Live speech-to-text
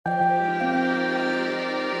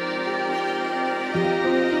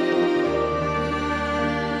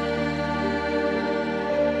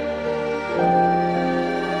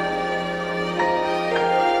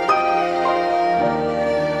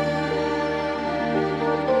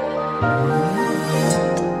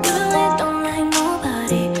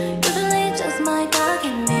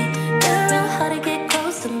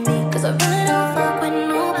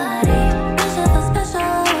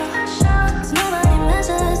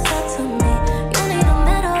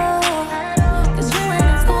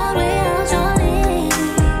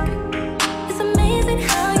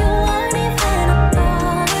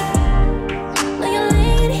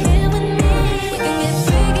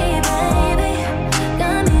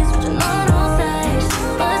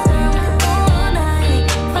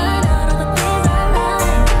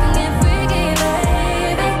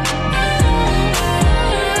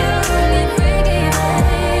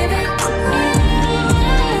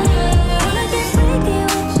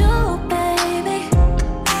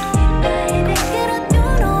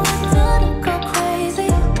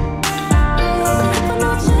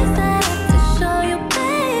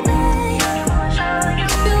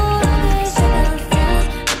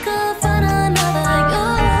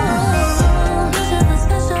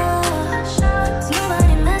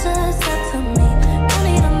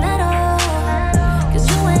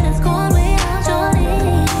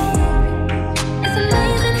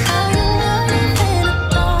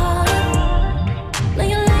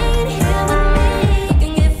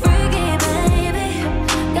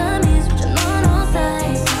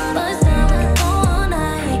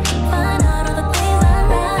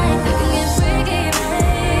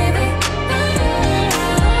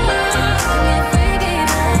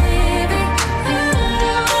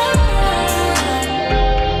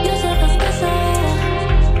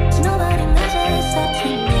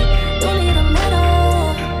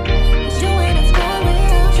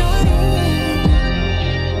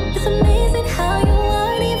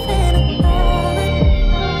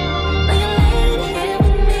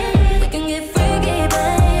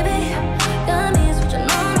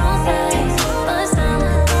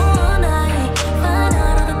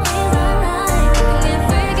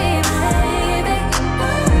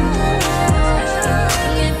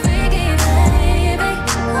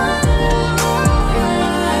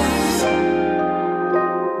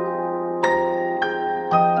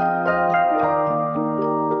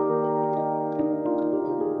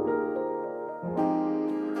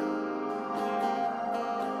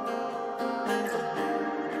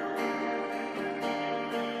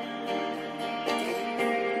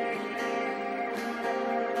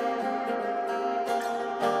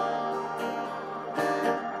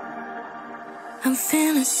I'm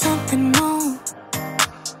feeling something new.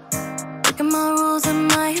 Breaking my rules, am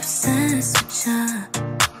I obsessed with ya?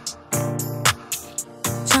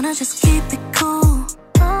 Tryna just keep it cool,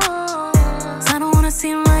 'cause I don't wanna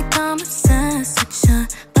seem like I'm obsessed with ya,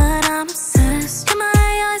 but I'm obsessed. In my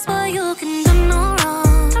eyes, but you can do no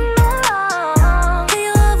wrong. Hear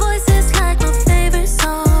your voice is like my favorite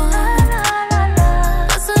song.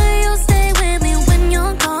 But so you stay with me when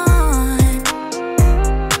you're gone,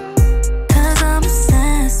 'cause I'm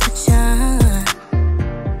obsessed with ya.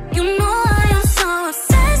 You know I am so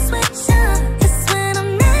obsessed with ya. It's when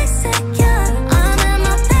I'm next to ya, I'm at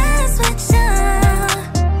my best with ya.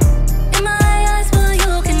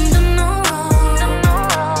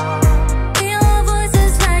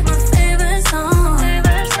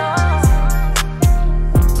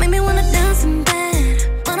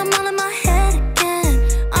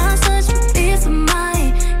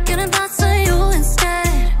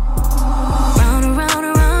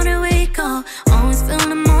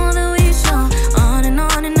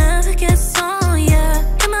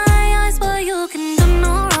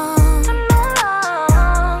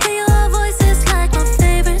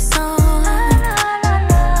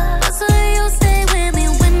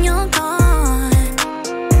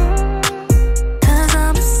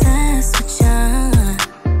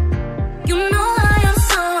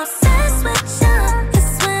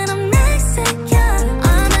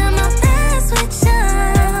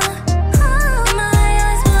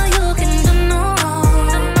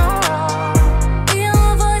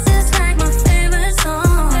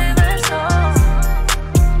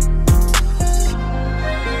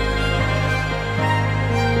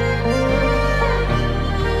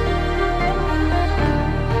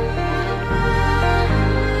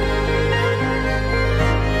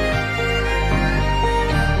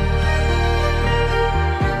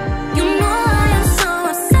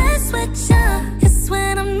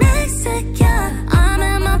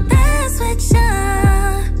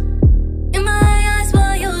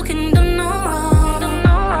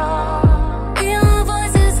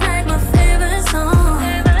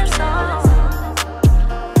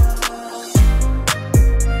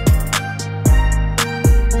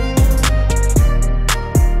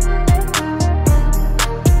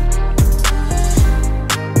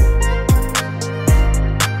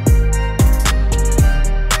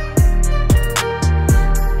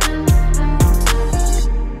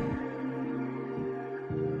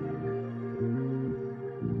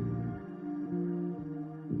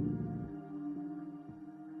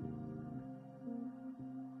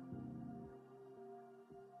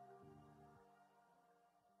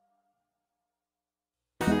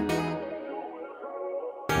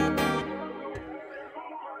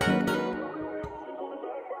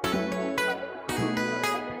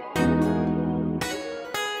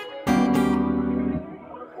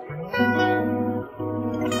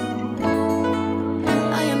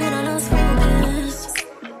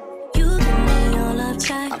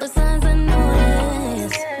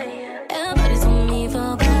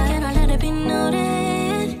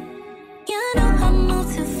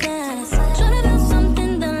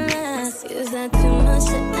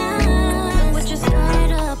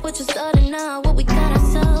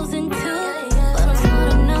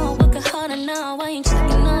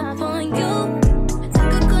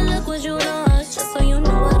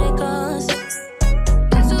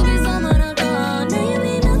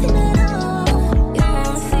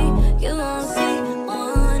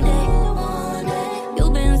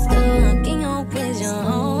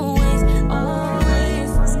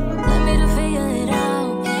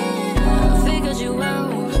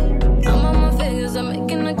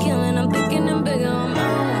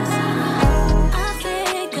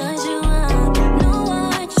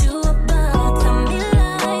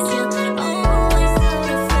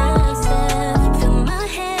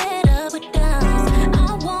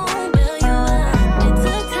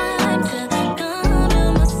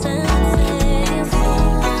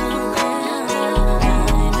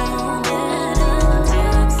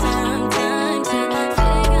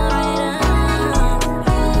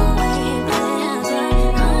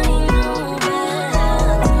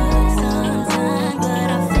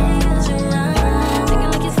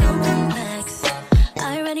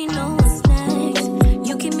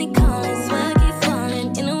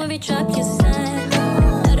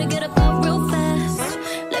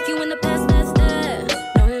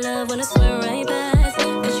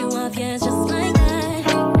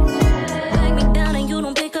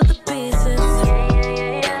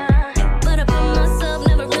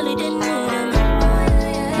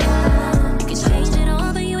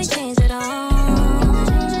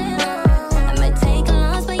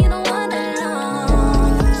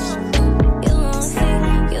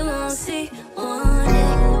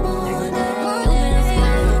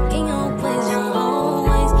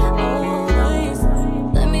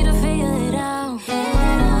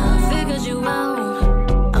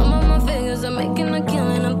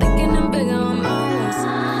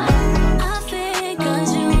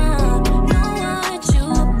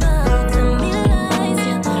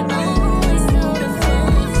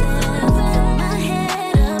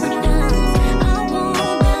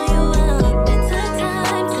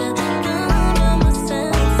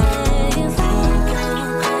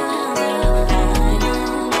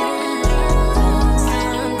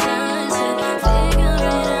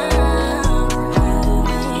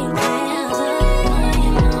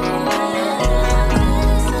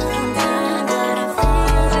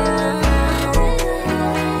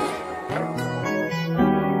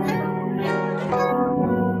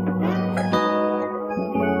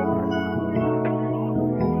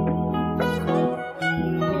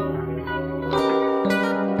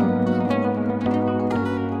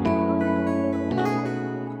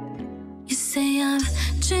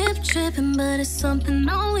 tripping, but it's something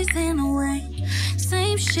always in the way.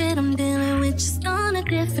 Same shit I'm dealing with, just on a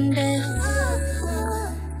different day.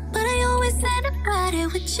 But I always end up riding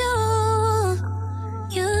with you.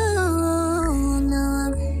 You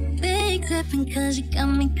know I'm big tripping, cause you got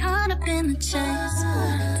me caught up in the chase.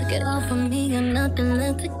 Took it all from me, got nothing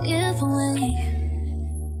left to give away.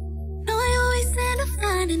 No, I always end up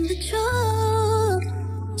finding the truth.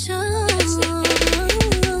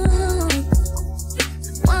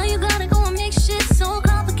 Why you gotta go and make shit so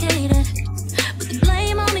complicated? Put the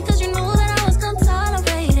blame on me cause you know that I was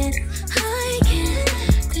untolerated. I can't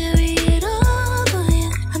carry it all for you.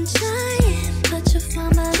 I'm trying, but you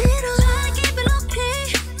find my little. Try to keep it okay.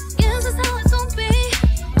 Yes, that's how it's gonna be.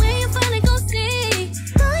 When you finally go see,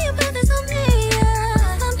 all your brothers on me,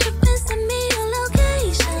 yeah. I'm tripping, send me your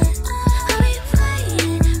location. I'll be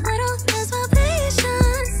fighting, I don't lose my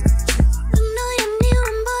patience. I know you knew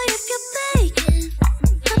I'm boy if you're faking.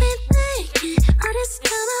 I've been thinking, all this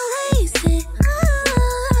time I wasted.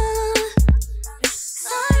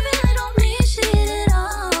 I really don't mean shit at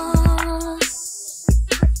all.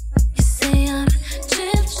 You say I'm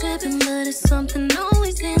tripping, but it's something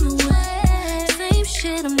always in the way. Same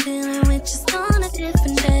shit I'm dealing with, just on a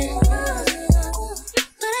different day.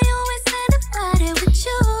 But I always end up riding with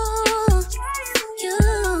you. You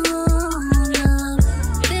know,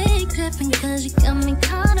 big tripping, cause you got me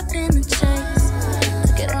caught up in the chase.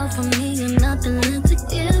 Took it all from me, got nothing left to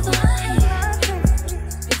give away.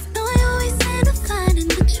 No, I always end up finding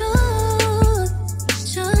the truth.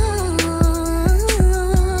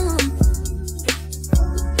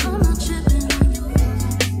 I'm not tripping on you.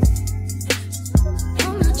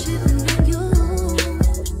 I'm not tripping on you.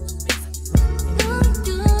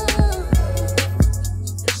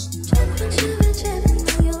 Tripping on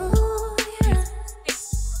you, yeah.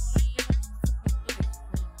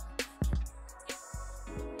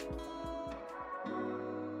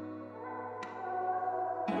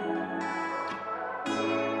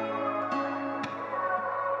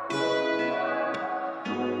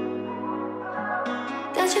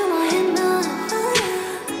 Got you my head now.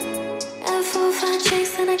 At 4-5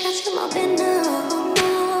 chicks and I got you my bed now. Oh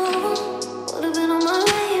no, would've been on my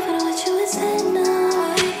way, but what you said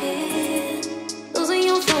now. Yeah. Losing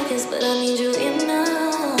your focus, but I need you in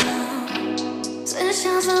now. Spend a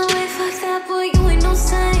chance on the way, fuck that boy, you ain't no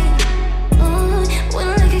saint. When I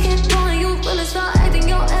like it get going, you really start acting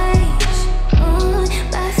your age.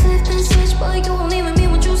 Backflip and switch, boy, you won't even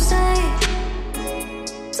mean what you say.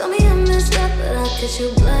 Tell me I messed up, but how could you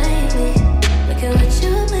blame me? Look at what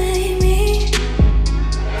you made me.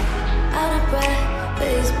 Out of breath,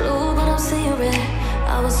 face blue, but I'm seeing red.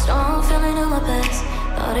 I was strong, feeling on my best.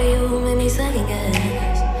 Thought of you made me second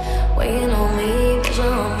guess. Waiting on me, pressure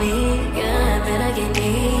on me. Yeah, bet I get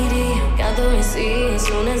needy. Got the receipt as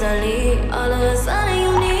soon as I leave. All of a sudden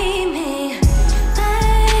you need me.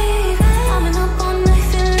 Babe, I've been up all night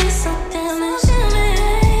feeling so damaged.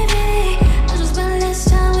 Baby, I just spent less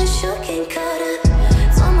time with you, can't cut it.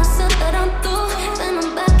 Told myself that I'm through, then I'm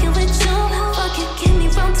back here with you. Fuck you, get me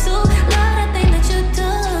wrong too. Love that thing that you do,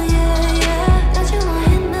 yeah, yeah. Got you on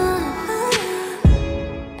hand now.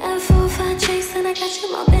 At 4-5 chicks and I got you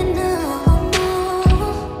my bed now. Oh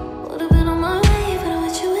no, would've been on my way, but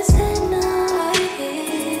what you said now.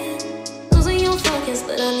 Yeah. Losing your focus,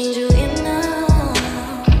 but I need you in now.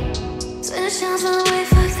 Spend a chance on the way,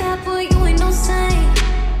 fuck that boy, you ain't no saint.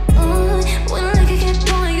 When I like it get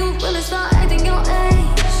going, you really start acting your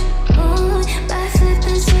age. Backflip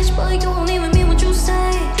and switch, boy, you won't even mean what you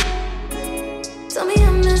say. Tell me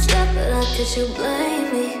I messed up, but how could you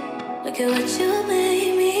blame me? Look at what you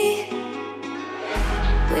made me.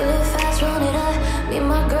 We live fast, run it up. Me and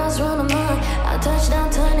my girls run amok. I touch down,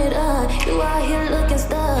 turn it up. You out here looking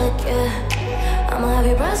stuck, yeah. I'ma have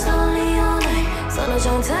your breath slowly all night. Sun is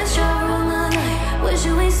on touch your room all night. Wish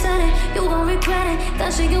you ain't said it, you gon' regret it.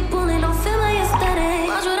 That shit you pulling don't feel my aesthetic.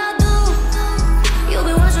 Watch what I do, you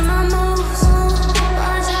been watching my moves.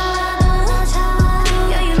 Watch how I do,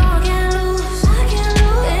 yeah, you know I can't lose.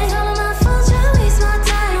 It's all of my fault, try to waste my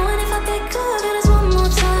time. And if I get good, then it's one more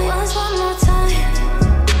time. Well, it's one more time.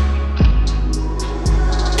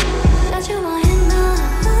 Got you on hand now.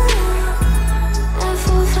 At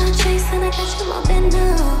 4-5 chicks and I got you my bed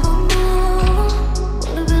now. Oh no,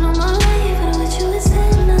 would've been on my way, but what you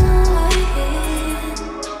said now.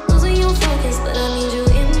 Yeah. Losing your focus, but I need you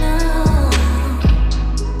in now.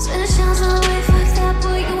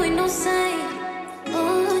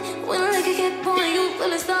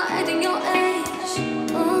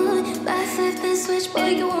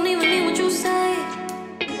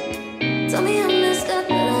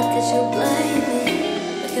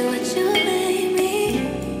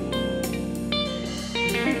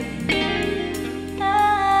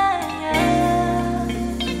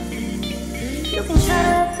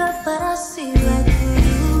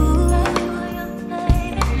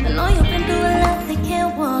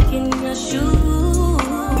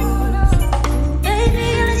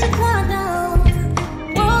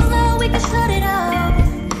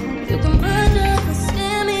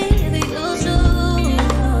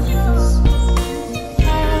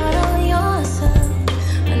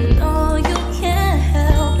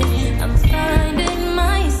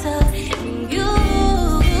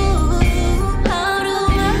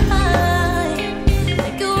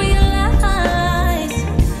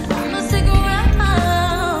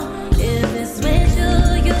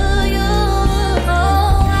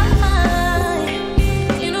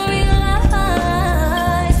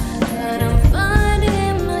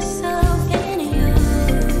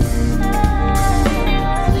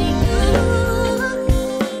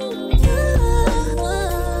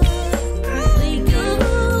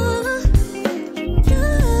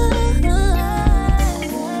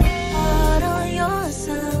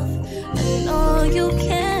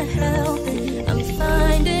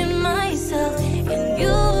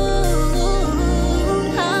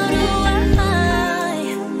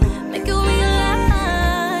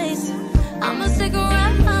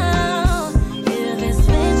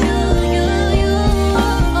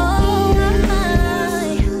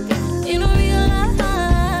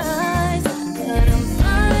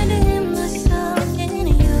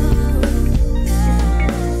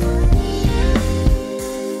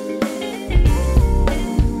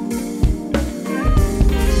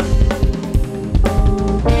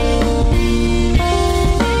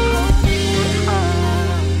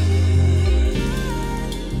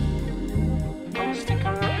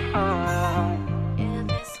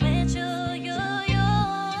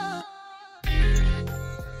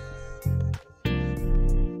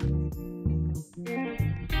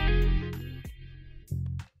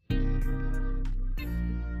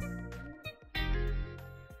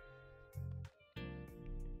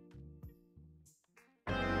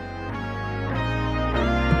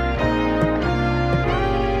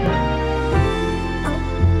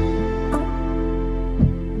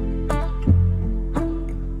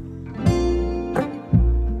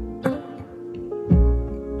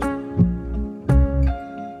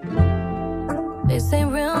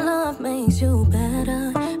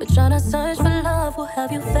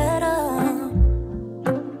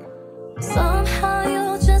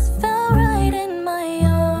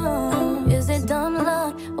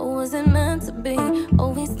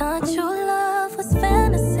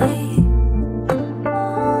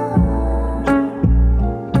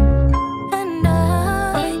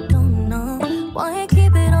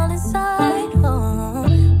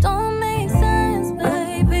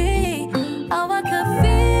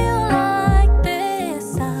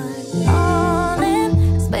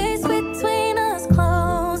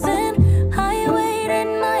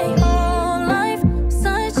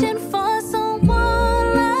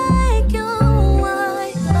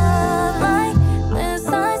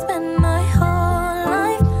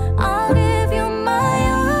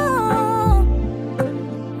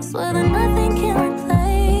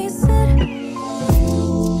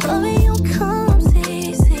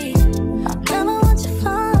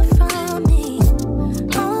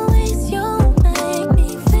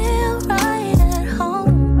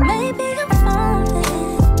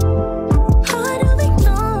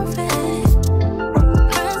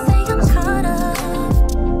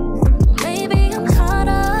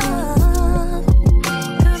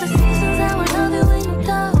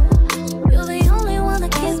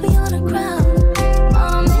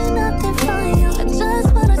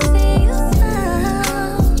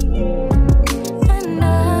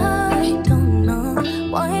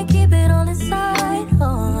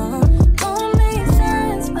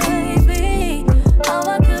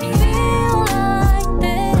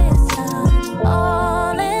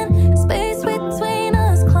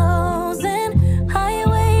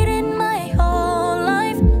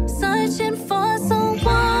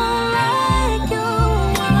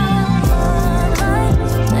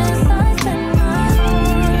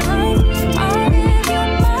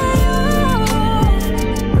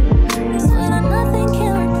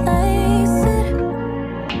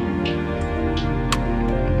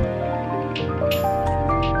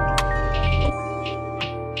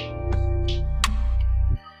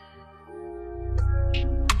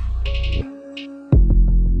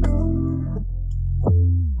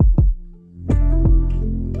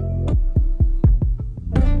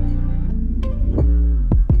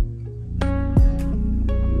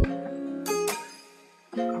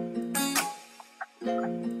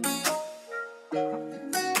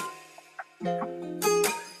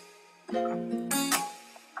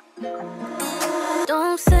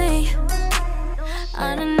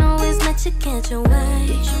 I didn't always let you get your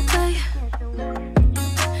way.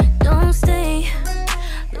 Don't stay.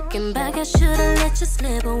 Looking back, I should've let you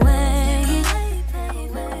slip away.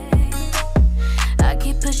 I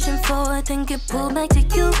keep pushing forward, then get pulled back to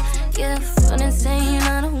you. Yeah, fun and saying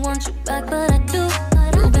I don't want you back, but I do.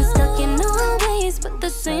 You've been stuck in old ways, but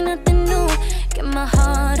this ain't nothing new. Get my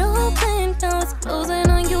heart open, now it's closing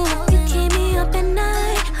on you. You keep me up at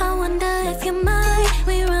night, I wonder if you're mine.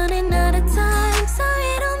 We're running out of time,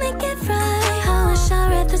 sorry, don't make it right. I wish I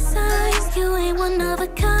read the signs, you ain't one of a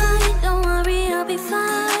kind. Don't worry, I'll be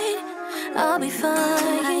fine, I'll be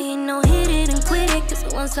fine. I ain't no hit it and quit it, cause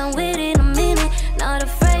once I'm with it, I'm in it. Not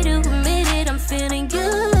afraid to admit it, I'm feeling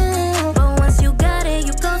good. But once you got it,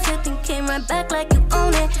 you ghosted and came right back like you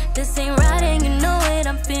own it. This ain't right and you know it,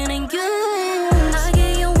 I'm feeling good. I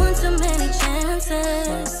gave you one too many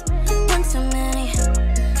chances, one too many.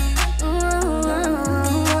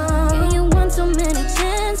 Gave you one too many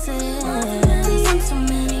chances, one too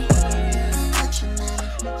many.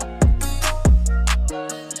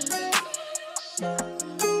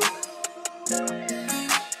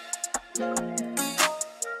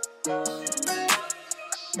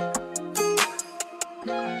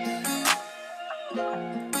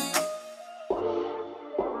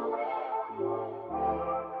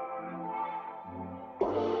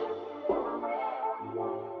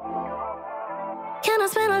 Can I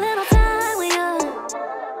spend a little time with you?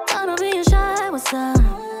 Gonna be shy, what's up?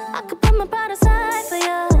 I could put my pride aside for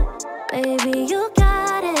you. Baby, you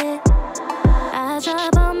got it. I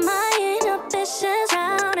drop all my inhibitions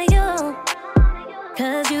down to you.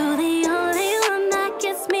 Cause you the only one that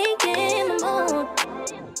gets me in the mood.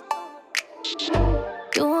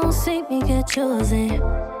 You won't see me get chosen.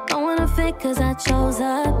 Don't wanna fake cause I chose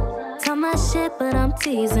up. Tell my shit but I'm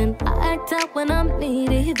teasing. I act out when I'm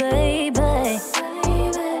needy, baby.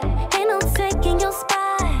 Ain't no taking your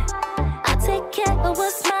spot. I take care of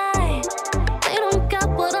what's mine. They don't got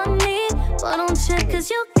what I need, but don't check cause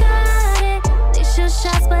you got it. They shoot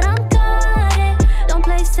shots but I'm got it. Don't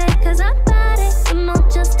play safe cause I got it. You know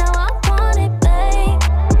just how I want it, babe.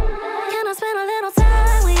 Can I spend a little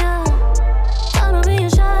time with you? Gonna be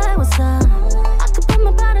shy, what's up? I could put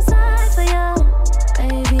my pride aside for you.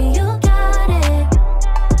 Baby, you got it.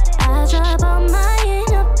 I drop all my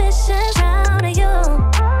inhibitions down to you.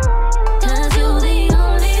 Cause you the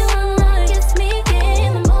only one that gets me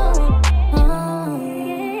in the mood.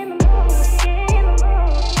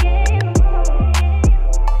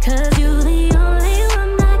 Cause you the only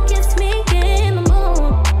one that gets me in the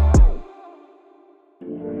mood.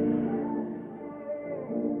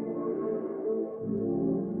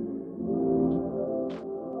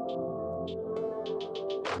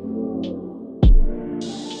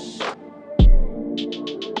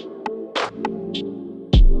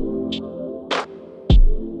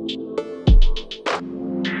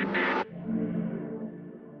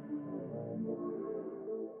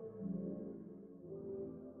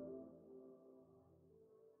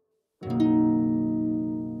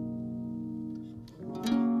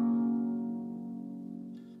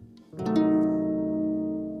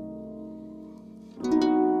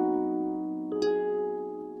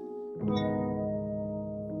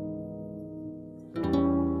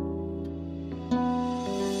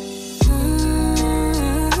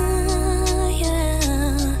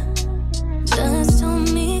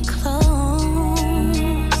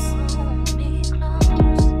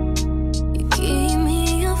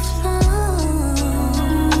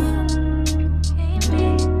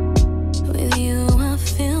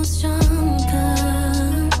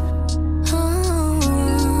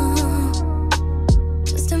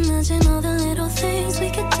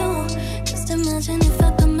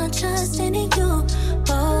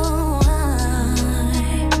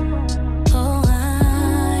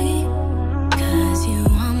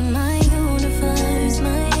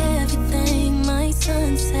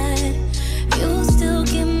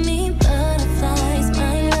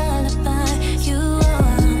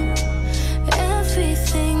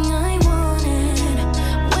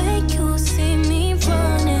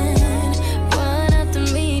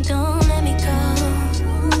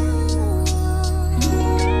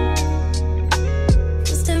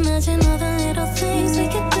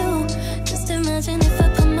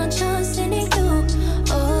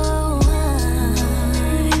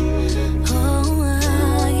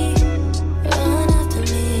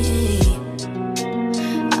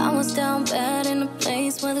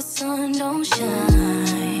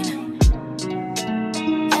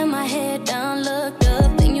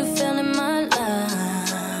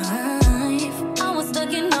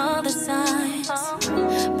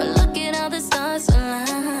 But look at how the stars align.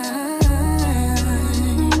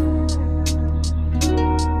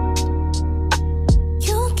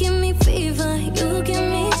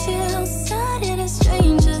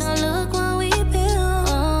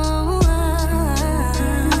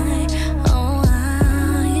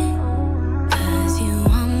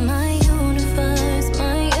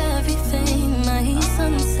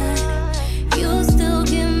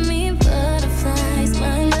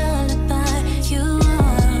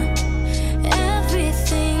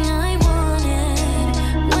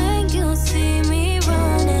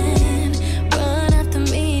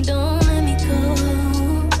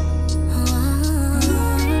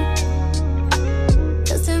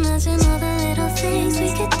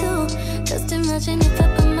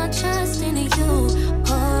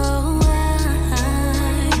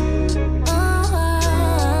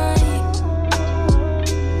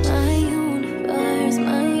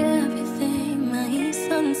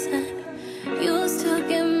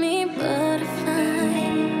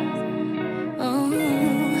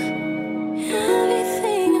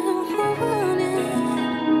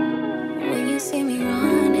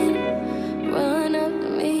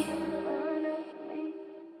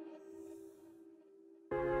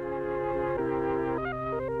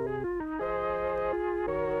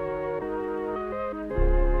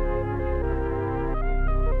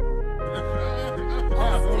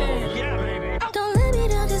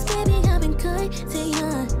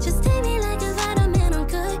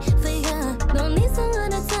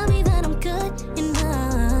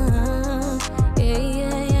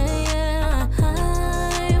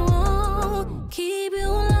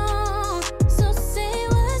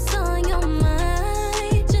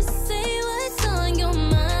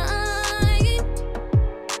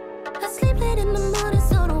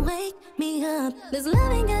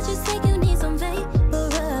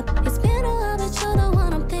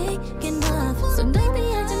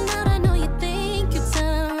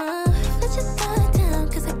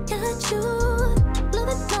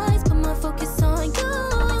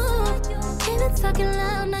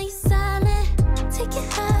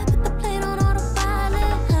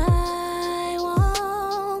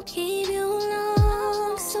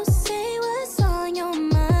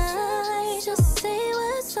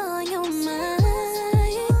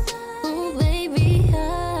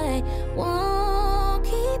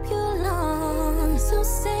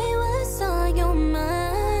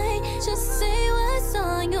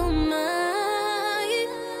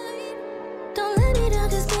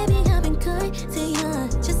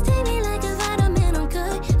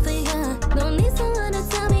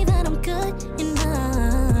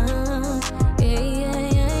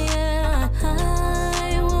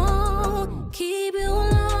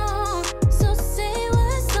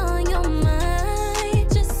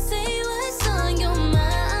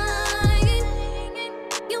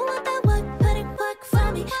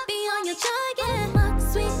 I'll be on your target.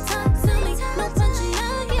 Sweet talk, silly, no touchy,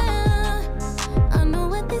 yeah. I know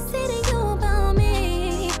what they say to you about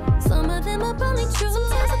me. Some of them are probably true.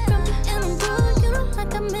 Sometimes I'm grumpy and I'm rude. You don't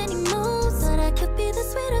like how many moves, but I could be the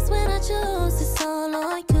sweetest when I choose. It's all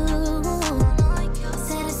on you.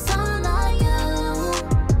 Said it's all on you.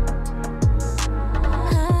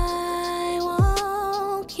 I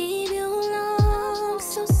won't keep you long,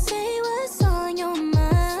 so say what's on your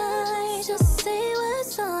mind. Just say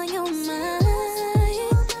what's on your mind.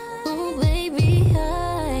 Oh baby,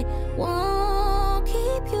 I won't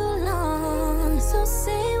keep you long, so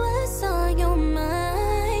say what's on your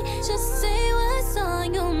mind. Just say what's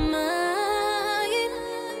on your mind.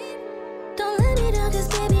 Don't let me down, cause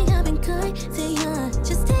baby I've been good to ya.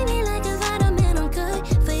 Just take me like a vitamin, I'm good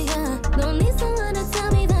for ya. Don't need someone to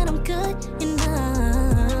tell me that I'm good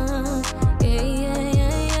enough. Yeah, yeah,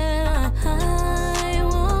 yeah, yeah. I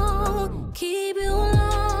won't keep you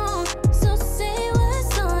long, so say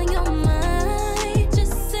what's on your mind.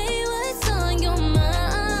 Just say what's on your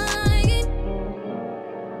mind.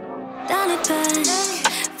 Down it back,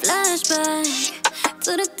 flashback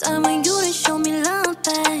to the time when you didn't show me love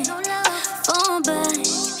back. Fall back,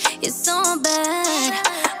 it's so bad.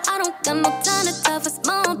 I don't got no time to talk for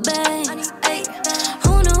small bags. Ay,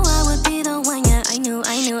 who knew I would be the one? Yeah,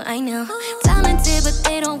 I knew. Talented, but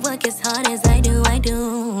they don't work as hard as I do.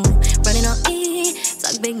 Running on E,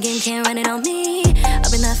 talk big game, can't run it on me.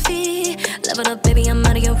 Up in that feet, level up, baby, I'm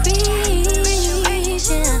out of your reach.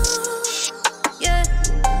 Yeah,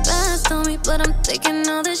 fast on me, but I'm taking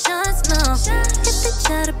all the shots now. If they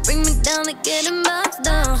try to bring me down, they get them boxed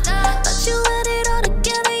down. Thought you had it all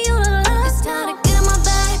together, you done lost. It's time to get in my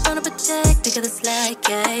bag, run up a check, pick up the slack,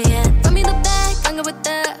 yeah. Run me the bag, I'm good with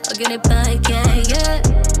that, I'll get it back, yeah.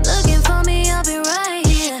 Looking for me, I'll be right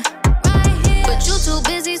here. But you too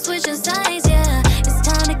busy switching sides, yeah. It's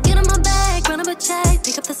time to get in my bag, run up a check,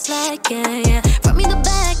 pick up the slack, yeah. Run me the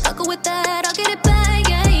bag, I'll go with that, I'll get it back,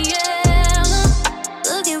 yeah.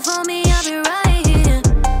 Looking for me, I'll be right here.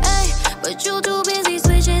 Ay, but you too busy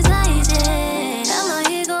switching sides, yeah. Got my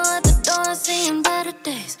ego at the door, seeing better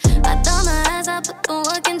days. I thought my eyes, I put the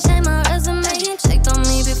work and change my resume. You checked on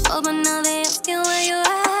me before, but now they asking where you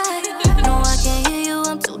at. No, I can't hear you,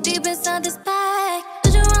 I'm too deep inside this bag.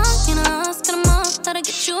 Did you wrong, you know, lost, cut 'em off, gotta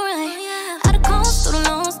get you right. Had a coast through the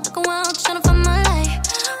low, stuck a while, tryna find my life.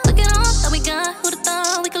 Look at all that we got, who'da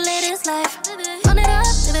thought we could live this life? Run it up,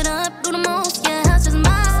 live it up, do the most, yeah, that's just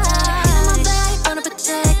my style. Get in my bag, run up a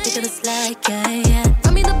check, pick up the slack, yeah.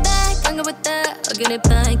 Run me the bag, I'm good with that, I'll get it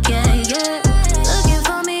back, yeah. Looking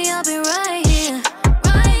for me, I'll be right here.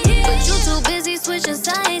 But you too busy switching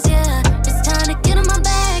sides, yeah. It's time to get in my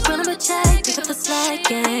bag, run up a check, pick up the slack,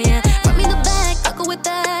 yeah. Run me the bag, I'll go with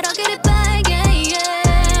that, I'll get it back, yeah.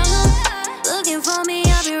 Looking for me,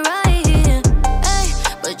 I'll be right here. Ay,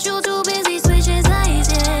 but you too busy switching sides,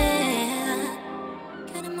 yeah.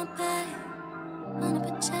 Get in my bag, run up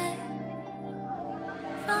a check.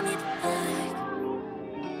 Run me the bag,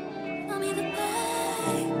 run me the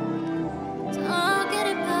bag. So I'll get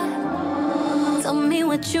it back. Tell me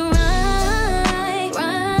what you